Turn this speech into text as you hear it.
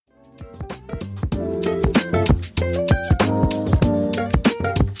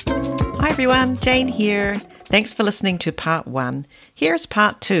everyone, Jane here. Thanks for listening to part 1. Here's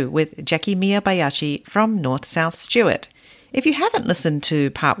part 2 with Jacqui Miyabayashi from North South Stewart. If you haven't listened to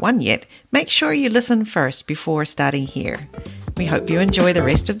part 1 yet, make sure you listen first before starting here. We hope you enjoy the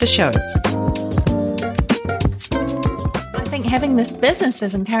rest of the show. I think having this business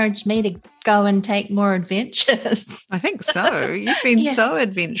has encouraged me to go and take more adventures. I think so. You've been so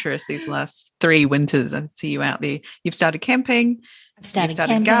adventurous these last 3 winters. I see you out there. You've started camping. I've started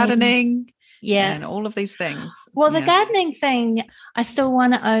camping, gardening. Yeah. And all of these things. Well, the gardening thing, I still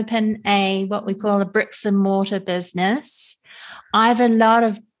want to open what we call a bricks and mortar business. I have a lot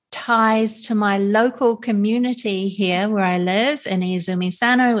of ties to my local community here where I live in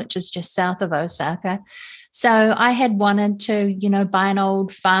Izumisano, which is just south of Osaka. So I had wanted to, buy an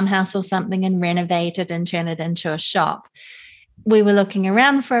old farmhouse or something and renovate it and turn it into a shop. We were looking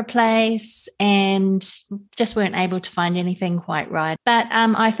around for a place and just weren't able to find anything quite right. But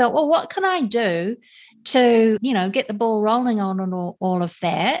I thought, well, what can I do to, get the ball rolling on all of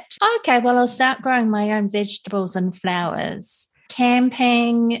that? Okay, well, I'll start growing my own vegetables and flowers.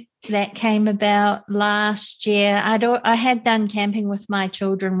 Camping, that came about last year. I had done camping with my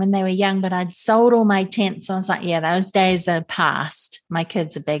children when they were young, but I'd sold all my tents. So I was like, yeah, those days are past. My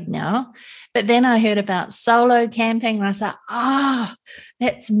kids are big now. But then I heard about solo camping and I was like,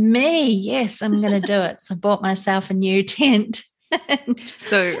 that's me. Yes, I'm going to do it. So I bought myself a new tent.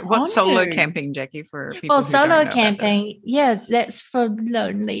 So what's solo camping, Jacqui, for people who solo don't know camping, that's for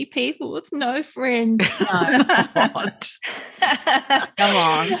lonely people with no friends. No. What? Come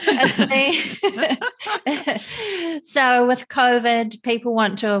on. So with COVID, people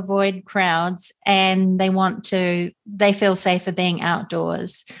want to avoid crowds and they feel safer being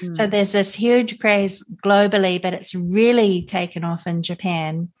outdoors. So there's this huge craze globally, but it's really taken off in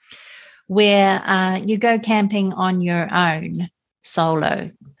Japan where you go camping on your own.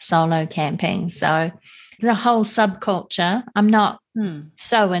 Solo camping. So the whole subculture, I'm not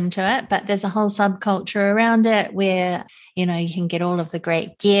so into it, but there's a whole subculture around it where, you can get all of the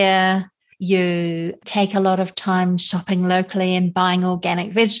great gear. You take a lot of time shopping locally and buying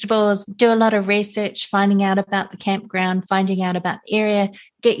organic vegetables, do a lot of research, finding out about the campground, finding out about the area,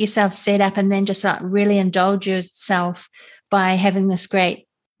 get yourself set up, and then just really indulge yourself by having this great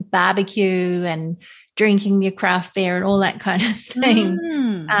barbecue and drinking your craft beer and all that kind of thing.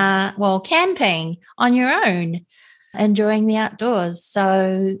 Camping on your own, enjoying the outdoors.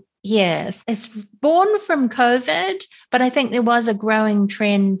 So, yes, it's born from COVID, but I think there was a growing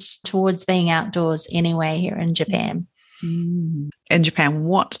trend towards being outdoors anyway here in Japan. In Japan,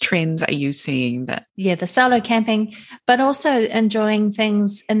 what trends are you seeing that? Yeah, the solo camping, but also enjoying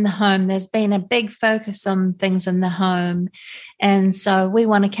things in the home. There's been a big focus on things in the home. And so we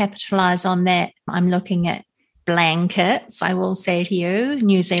want to capitalize on that. I'm looking at blankets, I will say to you,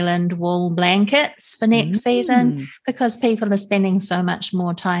 New Zealand wool blankets for next season, because people are spending so much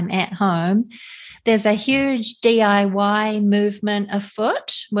more time at home. There's a huge DIY movement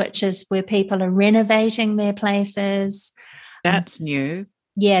afoot, which is where people are renovating their places. That's new.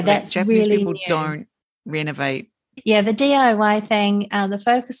 Yeah, that's Japanese really people new. don't renovate. Yeah, the DIY thing, the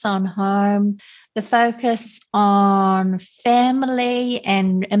focus on home, the focus on family,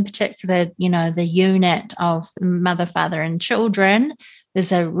 and in particular, the unit of mother, father, and children.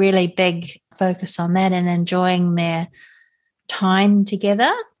 There's a really big focus on that and enjoying their time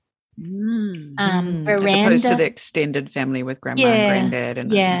together. Veranda. As opposed to the extended family with grandma and granddad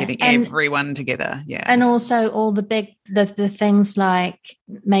and getting everyone together. Yeah. And also all the big the things like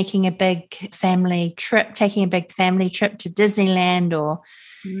making a big family trip, taking a big family trip to Disneyland or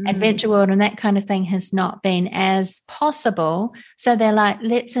Adventure World, and that kind of thing has not been as possible. So they're like,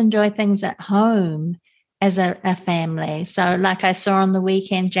 let's enjoy things at home as a family. So like I saw on the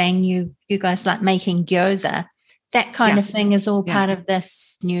weekend, Jane, you guys like making gyoza. That kind of thing is all part of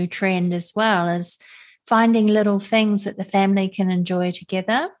this new trend as well, as finding little things that the family can enjoy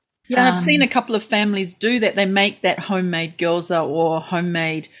together. Yeah, I've seen a couple of families do that. They make that homemade gyoza or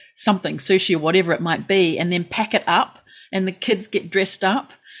homemade something, sushi or whatever it might be, and then pack it up, and the kids get dressed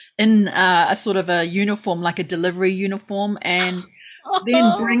up in a sort of a uniform, like a delivery uniform, and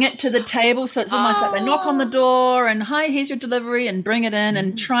then bring it to the table. So it's almost like they knock on the door and, hi, here's your delivery, and bring it in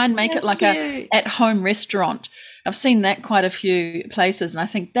and try and make it like a at-home restaurant. I've seen that quite a few places, and I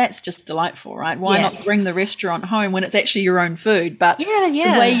think that's just delightful, right? Why not bring the restaurant home when it's actually your own food, but the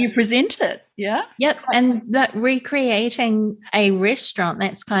way you present it, Yep, and that recreating a restaurant,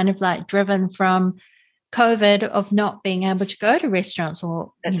 that's kind of like driven from COVID of not being able to go to restaurants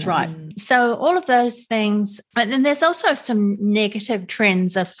or that's right. So all of those things, and then there's also some negative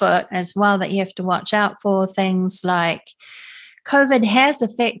trends afoot as well that you have to watch out for. Things like COVID has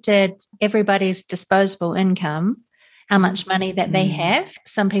affected everybody's disposable income, how much money that they have.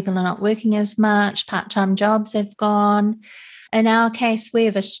 Some people are not working as much, part-time jobs have gone. In our case, we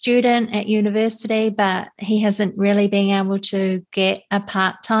have a student at university, but he hasn't really been able to get a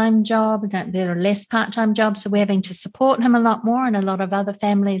part-time job. There are less part-time jobs, so we're having to support him a lot more, and a lot of other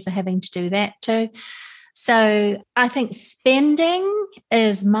families are having to do that too. So I think spending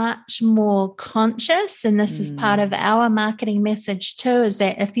is much more conscious, and this is part of our marketing message too, is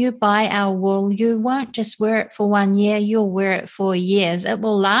that if you buy our wool, you won't just wear it for 1 year, you'll wear it for years. It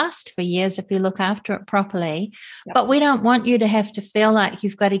will last for years if you look after it properly. Yep. But we don't want you to have to feel like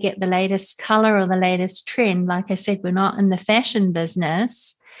you've got to get the latest color or the latest trend. Like I said, we're not in the fashion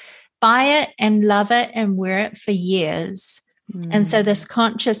business. Buy it and love it and wear it for years. And so this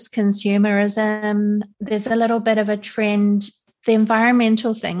conscious consumerism, there's a little bit of a trend, the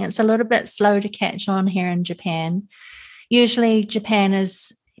environmental thing, it's a little bit slow to catch on here in Japan. Usually Japan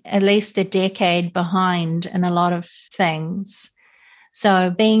is at least a decade behind in a lot of things. So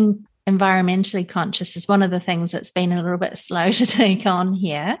being environmentally conscious is one of the things that's been a little bit slow to take on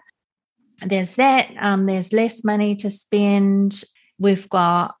here. There's that. There's less money to spend. We've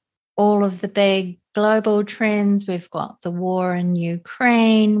got all of the big global trends. We've got the war in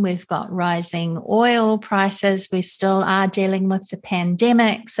Ukraine. We've got rising oil prices. We still are dealing with the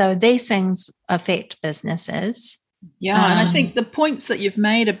pandemic. So these things affect businesses. Yeah, and I think the points that you've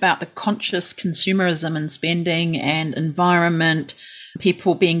made about the conscious consumerism and spending and environment,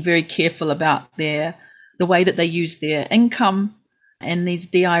 people being very careful about the way that they use their income, and these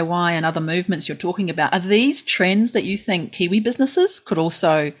DIY and other movements you're talking about, are these trends that you think Kiwi businesses could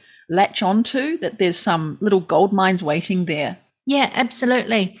also latch onto, that there's some little gold mines waiting there? Yeah,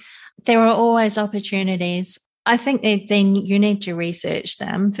 absolutely. There are always opportunities. I think that then you need to research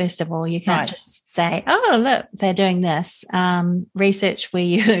them. First of all, you can't just say, oh, look, they're doing this. Research where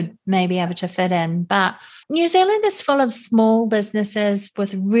you would maybe able to fit in. But New Zealand is full of small businesses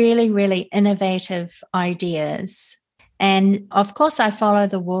with really, really innovative ideas. And of course, I follow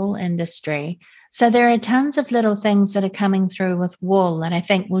the wool industry. So there are tons of little things that are coming through with wool that I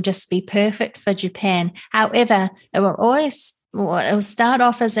think will just be perfect for Japan. However, it will start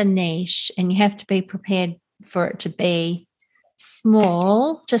off as a niche, and you have to be prepared for it to be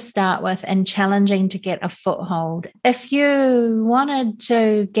small to start with and challenging to get a foothold. If you wanted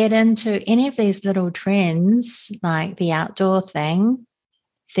to get into any of these little trends, like the outdoor thing,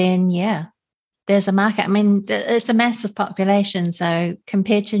 then yeah, there's a market. I mean, it's a massive population. So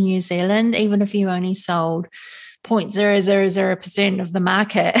compared to New Zealand, even if you only sold 0.000% of the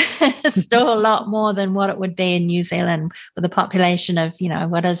market, it's still a lot more than what it would be in New Zealand with a population of,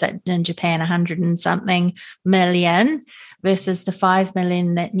 what is it in Japan, 100 and something million versus the 5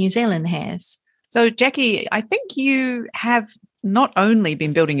 million that New Zealand has. So, Jacqui, I think you have not only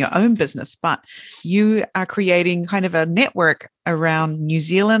been building your own business, but you are creating kind of a network around New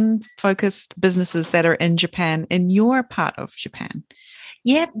Zealand-focused businesses that are in Japan, in your part of Japan.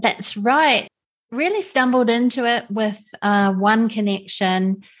 Yeah, that's right. Really stumbled into it with one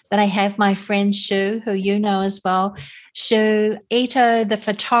connection that I have, my friend Shu, who you know as well, Shu Ito, the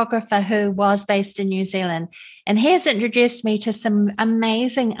photographer who was based in New Zealand. And he has introduced me to some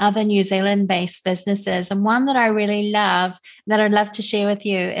amazing other New Zealand-based businesses. And one that I really love, that I'd love to share with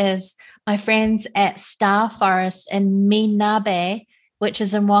you, is my friends at Star Forest in Minabe, which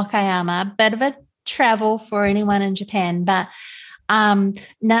is in Wakayama. Bit of a travel for anyone in Japan, but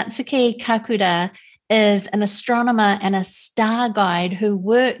Natsuki Kakuda is an astronomer and a star guide who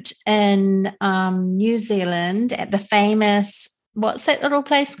worked in New Zealand at the famous, what's that little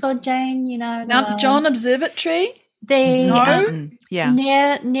place called, Jane? Mount John Observatory? Near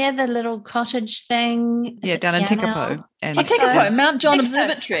the little cottage thing. Yeah, down in Tekapo. Tekapo, Mount John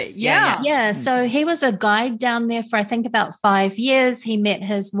Observatory. Yeah. So he was a guide down there for, I think, about 5 years. He met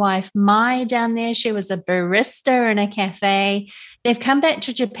his wife, Mai, down there. She was a barista in a cafe. They've come back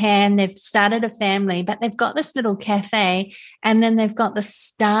to Japan. They've started a family, but they've got this little cafe, and then they've got the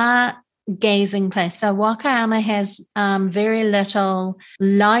star gazing place. So Wakayama has very little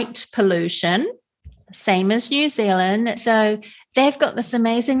light pollution, same as New Zealand. So they've got this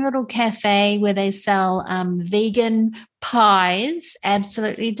amazing little cafe where they sell vegan pies,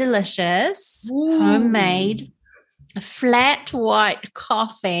 absolutely delicious, homemade, flat white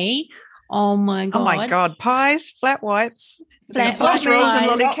coffee. Oh my God. Oh my God. Pies, flat whites, flat sausage white rolls and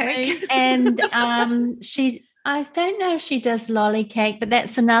pies. lolly cake. And she I don't know if she does lolly cake, but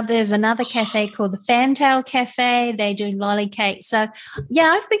there's another cafe called the Fantail Cafe. They do lolly cake. So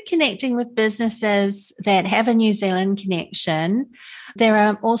yeah, I've been connecting with businesses that have a New Zealand connection. There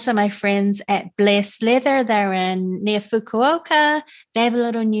are also my friends at Bless Leather. They're near Fukuoka. They have a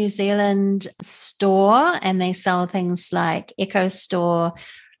little New Zealand store and they sell things like Echo Store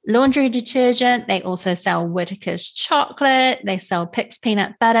laundry detergent. They also sell Whittaker's chocolate. They sell Pix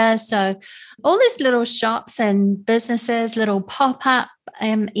peanut butter. So all these little shops and businesses, little pop-up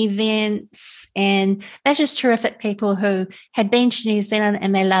events, and they're just terrific people who had been to New Zealand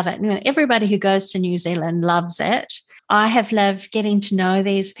and they love it. Everybody who goes to New Zealand loves it. I have loved getting to know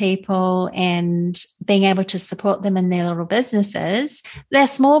these people and being able to support them in their little businesses. They're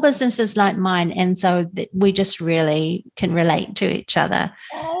small businesses like mine, and so we just really can relate to each other.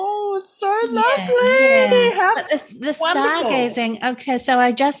 Oh, it's so lovely. Yeah. But the stargazing, okay, so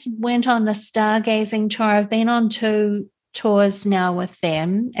I just went on the stargazing tour. I've been on 2 tours now with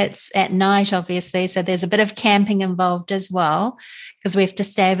them. It's at night, obviously, so there's a bit of camping involved as well because we have to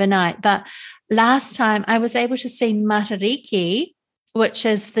stay overnight. But last time I was able to see Matariki, which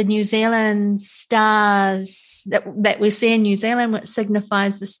is the New Zealand stars that we see in New Zealand, which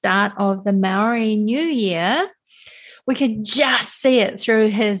signifies the start of the Maori New Year. We could just see it through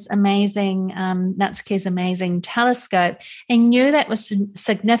his amazing, Natsuki's amazing telescope, and knew that was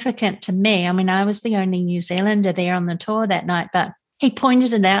significant to me. I mean, I was the only New Zealander there on the tour that night, but he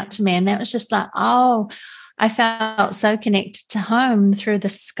pointed it out to me, and that was just like, oh, I felt so connected to home through the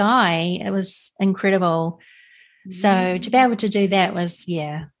sky. It was incredible. So to be able to do that was,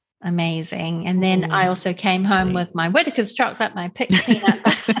 amazing. And then I also came home with my Whittaker's chocolate, my Pix peanut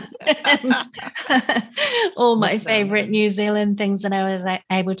butter, and all my favorite New Zealand things that I was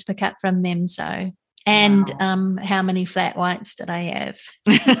able to pick up from them. So, and how many flat whites did I have?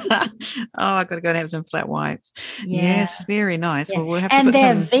 I got to go and have some flat whites. Yeah. Yes, very nice. Yeah. Well, we'll have to and put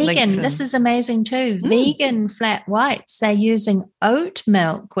they're some vegan. This is amazing too. Vegan flat whites. They're using oat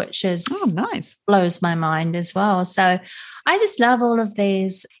milk, which is nice. Blows my mind as well. So I just love all of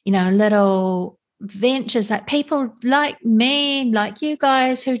these, little ventures that people like me, like you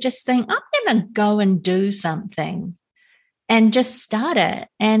guys, who just think, I'm going to go and do something and just start it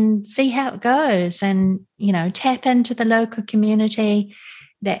and see how it goes and, tap into the local community,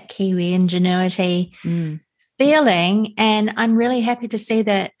 that Kiwi ingenuity feeling. And I'm really happy to see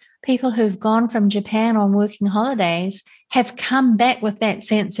that people who've gone from Japan on working holidays have come back with that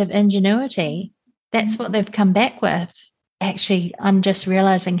sense of ingenuity. That's what they've come back with. Actually, I'm just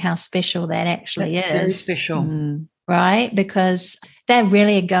realizing how special that actually is. Very special. Right? Because they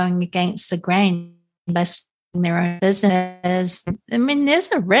really are going against the grain by starting their own business. I mean, there's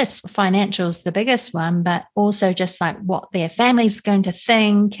a risk. Financial's the biggest one, but also just like what their family's going to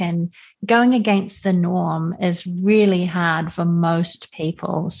think, and going against the norm is really hard for most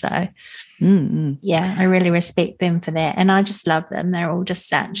people. So, I really respect them for that. And I just love them. They're all just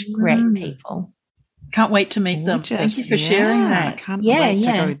such great people. Can't wait to meet them. Thank you for sharing that. Can't wait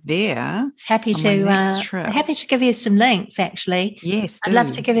to go there. Happy to give you some links, actually. Yes, I'd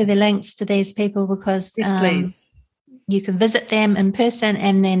love to give you the links to these people because please. You can visit them in person,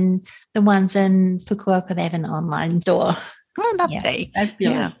 and then the ones in Fukuoka, they have an online store. Oh, lovely.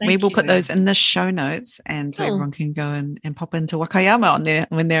 Yeah. We will put those in the show notes, and so everyone can go and pop into Wakayama on there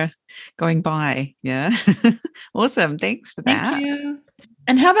when they're going by. Yeah. Awesome. Thanks for that. Thank you.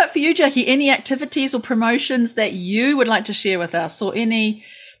 And how about for you, Jacqui? Any activities or promotions that you would like to share with us, or any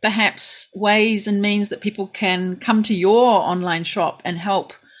perhaps ways and means that people can come to your online shop and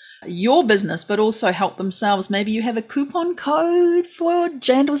help your business, but also help themselves? Maybe you have a coupon code for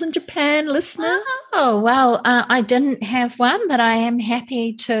Jandals in Japan listeners. Oh, well, I didn't have one, but I am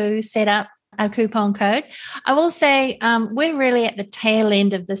happy to set up a coupon code. I will say we're really at the tail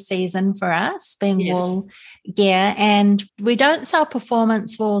end of the season for us, being wool gear, and we don't sell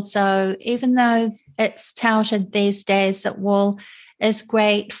performance wool. So even though it's touted these days that wool is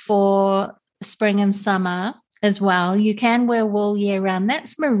great for spring and summer as well, you can wear wool year round.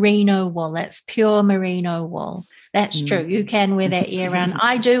 That's merino wool. That's pure merino wool. That's true. You can wear that year round.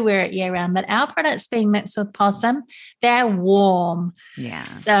 I do wear it year round, but our products being mixed with possum, they're warm. Yeah.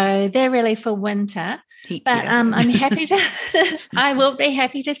 So they're really for winter. But I'm happy to, I will be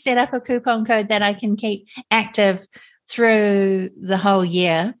happy to set up a coupon code that I can keep active through the whole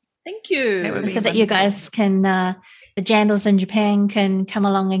year. Thank you. So that you guys can, the Jandals in Japan can come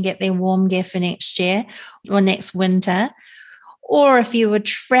along and get their warm gear for next year or next winter. Or if you were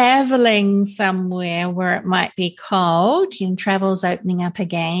traveling somewhere where it might be cold, travel's opening up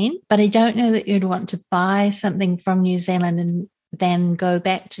again, but I don't know that you'd want to buy something from New Zealand and than go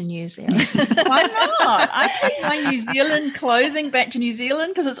back to New Zealand. Why not? I take my New Zealand clothing back to New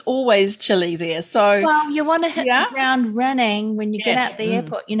Zealand because it's always chilly there. So, well, you want to hit the ground running when you get out the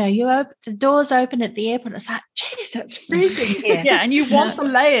airport. You know, the doors open at the airport. It's like, geez, it's freezing here. Yeah, and you want the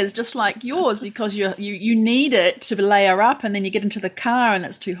layers just like yours because you need it to layer up, and then you get into the car and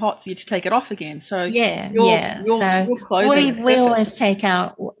it's too hot, so you have to take it off again. So your clothing. We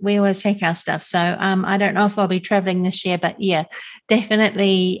always take our stuff. So I don't know if I'll be traveling this year, but yeah,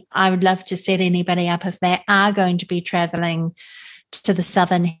 definitely I would love to set anybody up if they are going to be traveling to the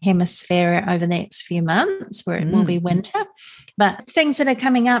southern hemisphere over the next few months where it will be winter. But things that are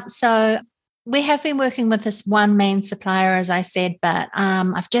coming up, so we have been working with this one main supplier, as I said, but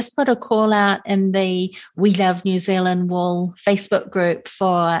I've just put a call out in the We Love New Zealand Wool Facebook group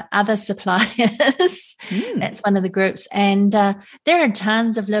for other suppliers. That's one of the groups. And there are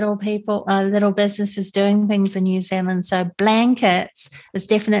tons of little businesses doing things in New Zealand. So blankets is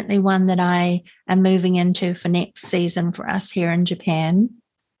definitely one that I am moving into for next season for us here in Japan.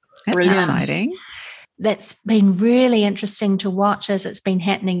 That's exciting. That's been really interesting to watch as it's been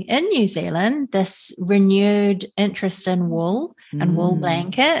happening in New Zealand, this renewed interest in wool and wool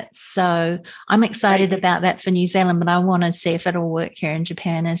blankets. So I'm excited about that for New Zealand, but I want to see if it'll work here in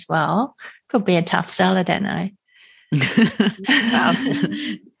Japan as well. Could be a tough sell, I don't know.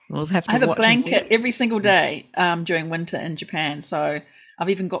 We'll have to I have a blanket every single day during winter in Japan. So I've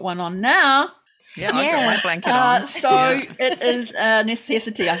even got one on now. Yeah, I've got my blanket on. So it is a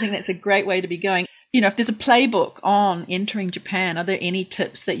necessity. I think that's a great way to be going. You know, if there's a playbook on entering Japan, are there any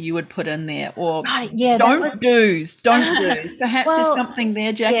tips that you would put in there? Or don't do's. Perhaps there's something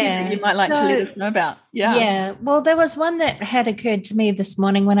there, Jacqui, that you might like to let us know about. Yeah. Well, there was one that had occurred to me this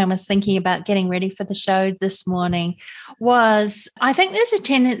morning when I was thinking about getting ready for the show this morning was I think there's a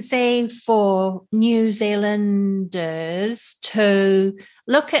tendency for New Zealanders to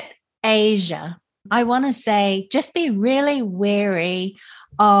look at Asia. I want to say just be really wary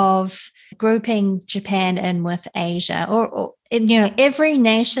of grouping Japan in with Asia, or every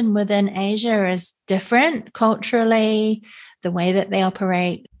nation within Asia is different culturally, the way that they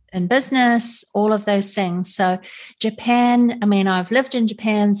operate in business, all of those things. So Japan, I mean, I've lived in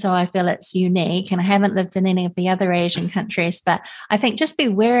Japan, so I feel it's unique, and I haven't lived in any of the other Asian countries, but I think just be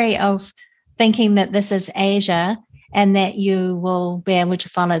wary of thinking that this is Asia and that you will be able to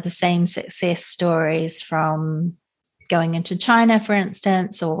follow the same success stories from going into China, for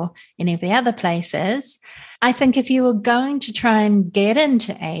instance, or any of the other places. I think if you were going to try and get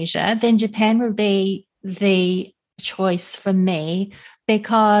into Asia, then Japan would be the choice for me,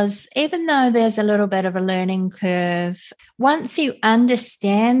 because even though there's a little bit of a learning curve, once you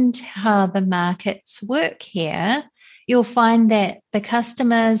understand how the markets work here, you'll find that the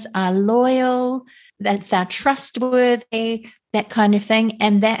customers are loyal, that they're trustworthy, that kind of thing.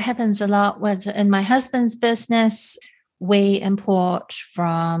 And that happens a lot in my husband's business. We import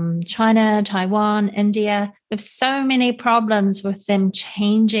from China, Taiwan, India. There's so many problems with them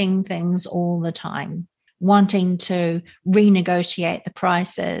changing things all the time, wanting to renegotiate the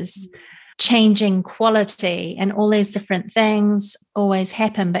prices, changing quality, and all these different things always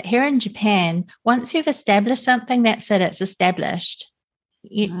happen. But here in Japan, once you've established something, that's it, it's established. Do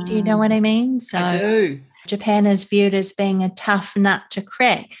you know what I mean? So I do. Japan is viewed as being a tough nut to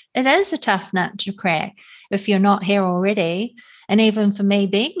crack. It is a tough nut to crack if you're not here already. And even for me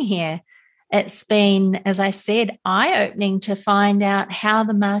being here, it's been, as I said, eye-opening to find out how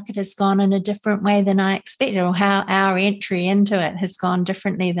the market has gone in a different way than I expected, or how our entry into it has gone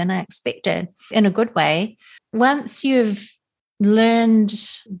differently than I expected, in a good way. Once you've learned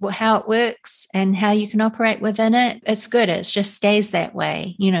how it works and how you can operate within it, it's good. It just stays that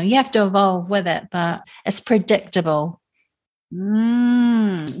way. You know, you have to evolve with it, but it's predictable.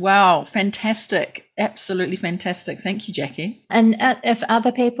 Wow, fantastic. Absolutely fantastic. Thank you, Jacqui. And if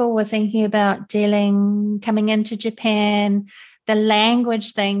other people were thinking about coming into Japan, the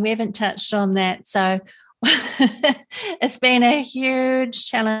language thing, we haven't touched on that. So it's been a huge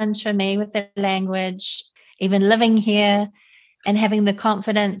challenge for me with the language, even living here and having the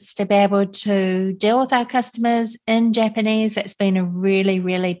confidence to be able to deal with our customers in Japanese. It's been a really,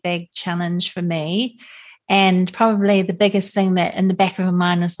 really big challenge for me. And probably the biggest thing that in the back of my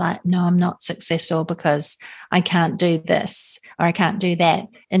mind is like, no, I'm not successful because I can't do this or I can't do that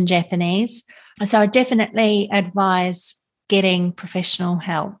in Japanese. So I definitely advise getting professional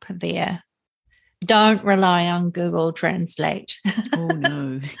help there. Don't rely on Google Translate. Oh,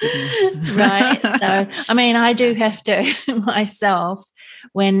 no. Goodness. Right. So, I mean, I do have to myself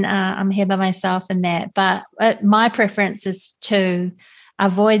when I'm here by myself and that. But my preference is to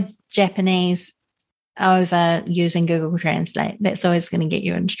avoid Japanese over using Google Translate. That's always going to get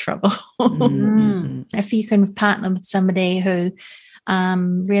you into trouble. Mm. If you can partner with somebody who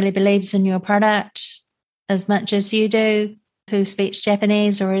really believes in your product as much as you do, who speaks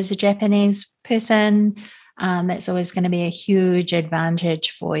Japanese or is a Japanese person, that's always going to be a huge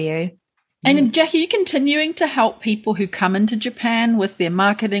advantage for you. And Jacqui, are you continuing to help people who come into Japan with their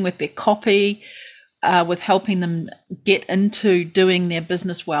marketing, with their copy, with helping them get into doing their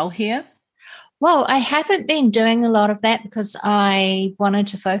business well here? Well, I haven't been doing a lot of that because I wanted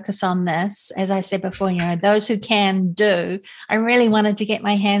to focus on this. As I said before, those who can do, I really wanted to get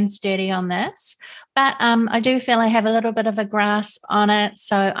my hands dirty on this. But I do feel I have a little bit of a grasp on it.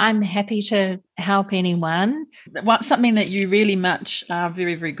 So I'm happy to help anyone. Something that you really much are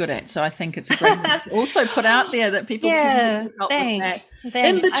very, very good at. So I think it's a great thing to also put out there that people can help with that. Thanks.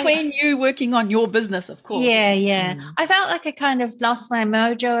 In between you working on your business, of course. Yeah. I felt like I kind of lost my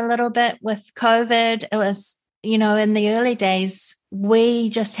mojo a little bit with COVID. It was, in the early days, we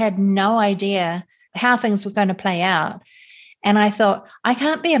just had no idea how things were going to play out. And I thought, I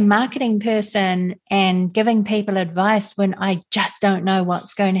can't be a marketing person and giving people advice when I just don't know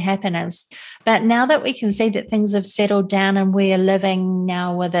what's going to happen. But now that we can see that things have settled down and we are living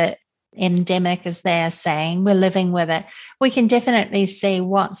now with it, endemic, as they are saying, we're living with it, we can definitely see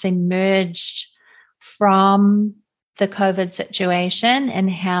what's emerged from the COVID situation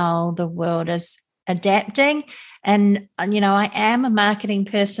and how the world is adapting. And, I am a marketing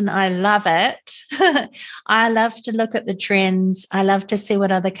person. I love it. I love to look at the trends. I love to see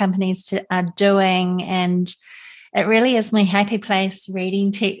what other companies are doing. And it really is my happy place,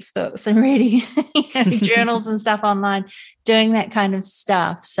 reading textbooks and reading journals and stuff online, doing that kind of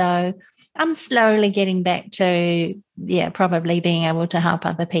stuff. So I'm slowly getting back to, probably being able to help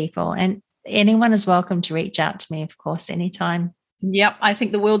other people. And anyone is welcome to reach out to me, of course, anytime. Yep, I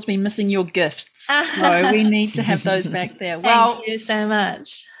think the world's been missing your gifts, so we need to have those back there. Well, thank you so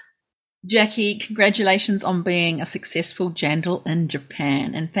much. Jacqui, congratulations on being a successful jandal in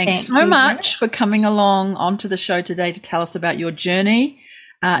Japan. And thanks so much for coming along onto the show today to tell us about your journey,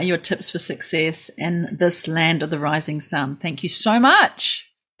 your tips for success in this land of the rising sun. Thank you so much.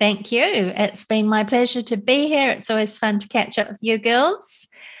 Thank you. It's been my pleasure to be here. It's always fun to catch up with you girls.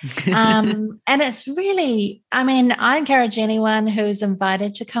 And it's really, I encourage anyone who's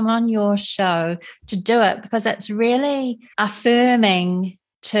invited to come on your show to do it, because it's really affirming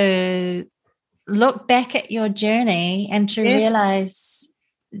to look back at your journey and to realize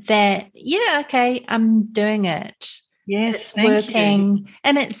that, I'm doing it. Yes, it's working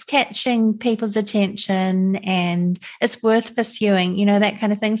and it's catching people's attention and it's worth pursuing, that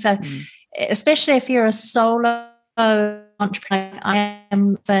kind of thing. So especially if you're a solo entrepreneur, I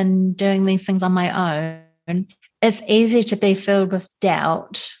have been doing these things on my own. It's easy to be filled with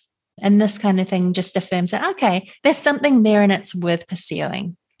doubt. And this kind of thing just affirms that, okay, there's something there and it's worth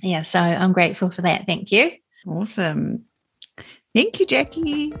pursuing. Yeah, so I'm grateful for that. Thank you. Awesome. Thank you,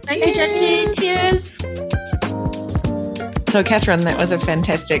 Jacqui. Thank you, Jacqui. Cheers. So, Catherine, that was a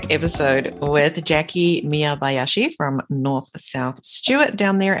fantastic episode with Jacqui Miyabayashi from North South Stuart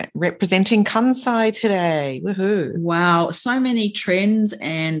down there representing Kansai today. Woohoo. Wow. So many trends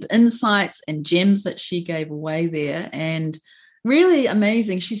and insights and gems that she gave away there, and really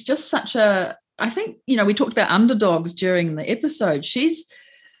amazing. She's just such I think, we talked about underdogs during the episode.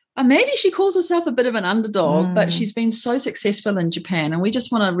 Maybe she calls herself a bit of an underdog, but she's been so successful in Japan. And we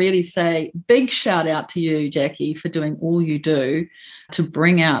just want to really say big shout out to you, Jacqui, for doing all you do to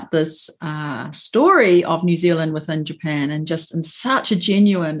bring out this story of New Zealand within Japan, and just in such a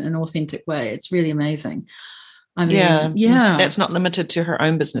genuine and authentic way. It's really amazing. That's not limited to her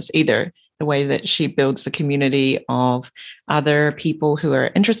own business either. The way that she builds the community of other people who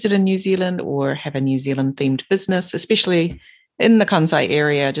are interested in New Zealand or have a New Zealand themed business, especially in the Kansai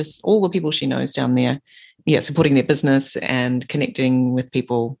area, just all the people she knows down there, supporting their business and connecting with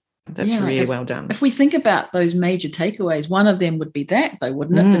people. That's really well done. If we think about those major takeaways, one of them would be that, though,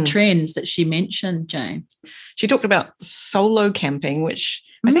 wouldn't it? The trends that she mentioned, Jane. She talked about solo camping, which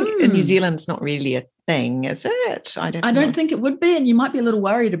I think in New Zealand's not really a thing, is it? I don't think it would be, and you might be a little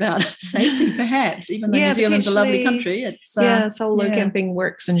worried about safety, perhaps, even though New Zealand's a lovely country. It's solo camping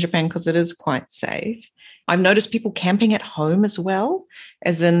works in Japan because it is quite safe. I've noticed people camping at home as well,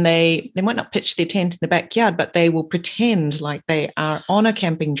 as in they might not pitch their tent in the backyard, but they will pretend like they are on a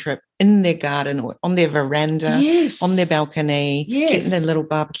camping trip in their garden or on their veranda, on their balcony, getting their little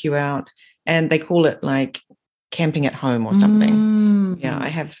barbecue out, and they call it like camping at home or something. Yeah, I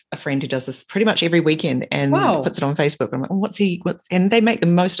have a friend who does this pretty much every weekend and puts it on Facebook. I'm like, and they make the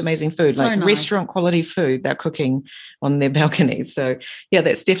most amazing food, so like restaurant quality food they're cooking on their balconies. So yeah,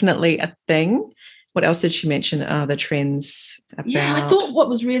 that's definitely a thing. What else did she mention? The trends about... Yeah, I thought what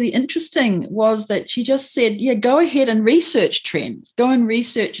was really interesting was that she just said, go ahead and research trends. Go and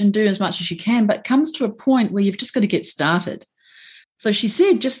research and do as much as you can, but it comes to a point where you've just got to get started. So she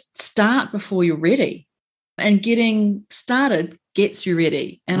said, just start before you're ready. And getting started gets you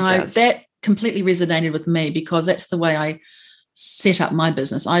ready. And that completely resonated with me, because that's the way I set up my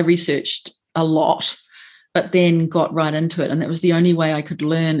business. I researched a lot, but then got right into it. And that was the only way I could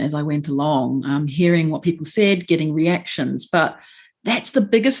learn as I went along, hearing what people said, getting reactions. But that's the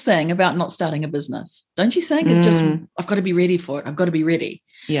biggest thing about not starting a business, don't you think? It's just, I've got to be ready for it. I've got to be ready.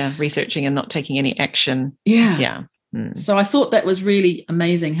 Yeah, researching and not taking any action. Yeah. Yeah. So I thought that was really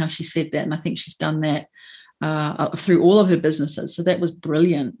amazing how she said that. And I think she's done that through all of her businesses. So that was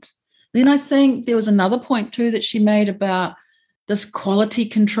brilliant. Then I think there was another point too that she made about this quality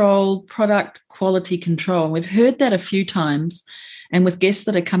control, product quality control. And we've heard that a few times. And with guests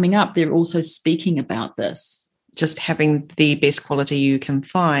that are coming up, they're also speaking about this. Just having the best quality you can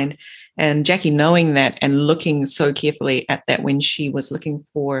find. And Jacqui, knowing that and looking so carefully at that when she was looking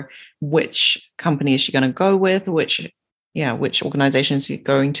for which company is she going to go with, which organizations she's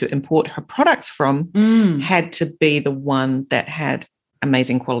going to import her products from, had to be the one that had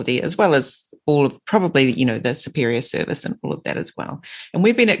amazing quality, as well as all of probably, the superior service and all of that as well. And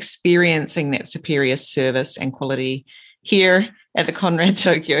we've been experiencing that superior service and quality here at the Conrad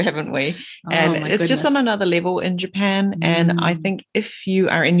Tokyo, haven't we? And it's just on another level in Japan. And I think if you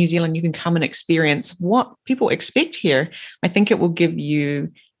are in New Zealand, you can come and experience what people expect here. I think it will give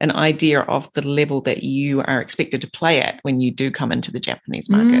you an idea of the level that you are expected to play at when you do come into the Japanese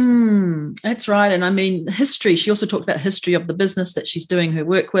market. That's right. And I mean, history, she also talked about history of the business that she's doing her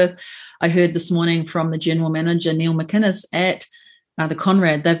work with. I heard this morning from the general manager, Neil McInnes, at the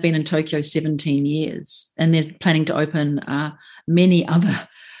Conrad. They've been in Tokyo 17 years, and they're planning to open many other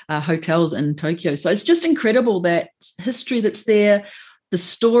hotels in Tokyo. So it's just incredible, that history that's there, the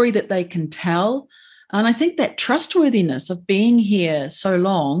story that they can tell. And I think that trustworthiness of being here so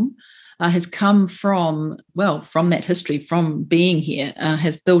long has come from that history, from being here,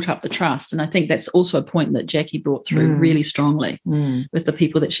 has built up the trust. And I think that's also a point that Jacqui brought through really strongly with the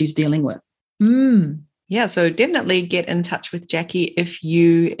people that she's dealing with. Yeah, so definitely get in touch with Jacqui if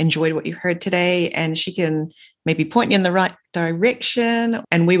you enjoyed what you heard today, and she can maybe point you in the right direction.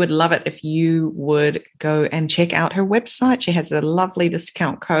 And we would love it if you would go and check out her website. She has a lovely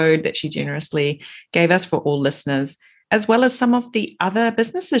discount code that she generously gave us for all listeners, as well as some of the other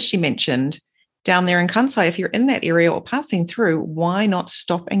businesses she mentioned down there in Kansai. If you're in that area or passing through, why not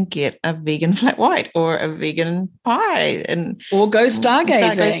stop and get a vegan flat white or a vegan pie, or go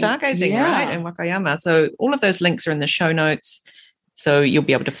stargazing. Right, in Wakayama. So all of those links are in the show notes, so you'll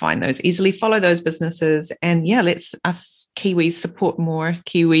be able to find those easily. Follow those businesses, and let's us Kiwis support more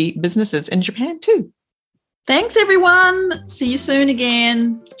Kiwi businesses in Japan too. Thanks, everyone. See you soon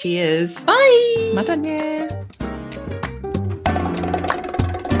again. Cheers. Bye. Mata ne.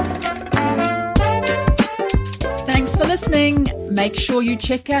 Thanks for listening. Make sure you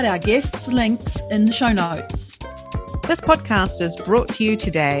check out our guests' links in the show notes. This podcast is brought to you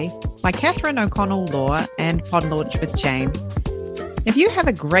today by Catherine O'Connell Law and Pod Launch with Jane. If you have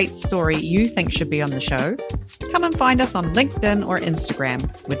a great story you think should be on the show, come and find us on LinkedIn or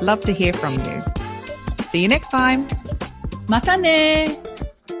Instagram. We'd love to hear from you. See you next time. Mata ne.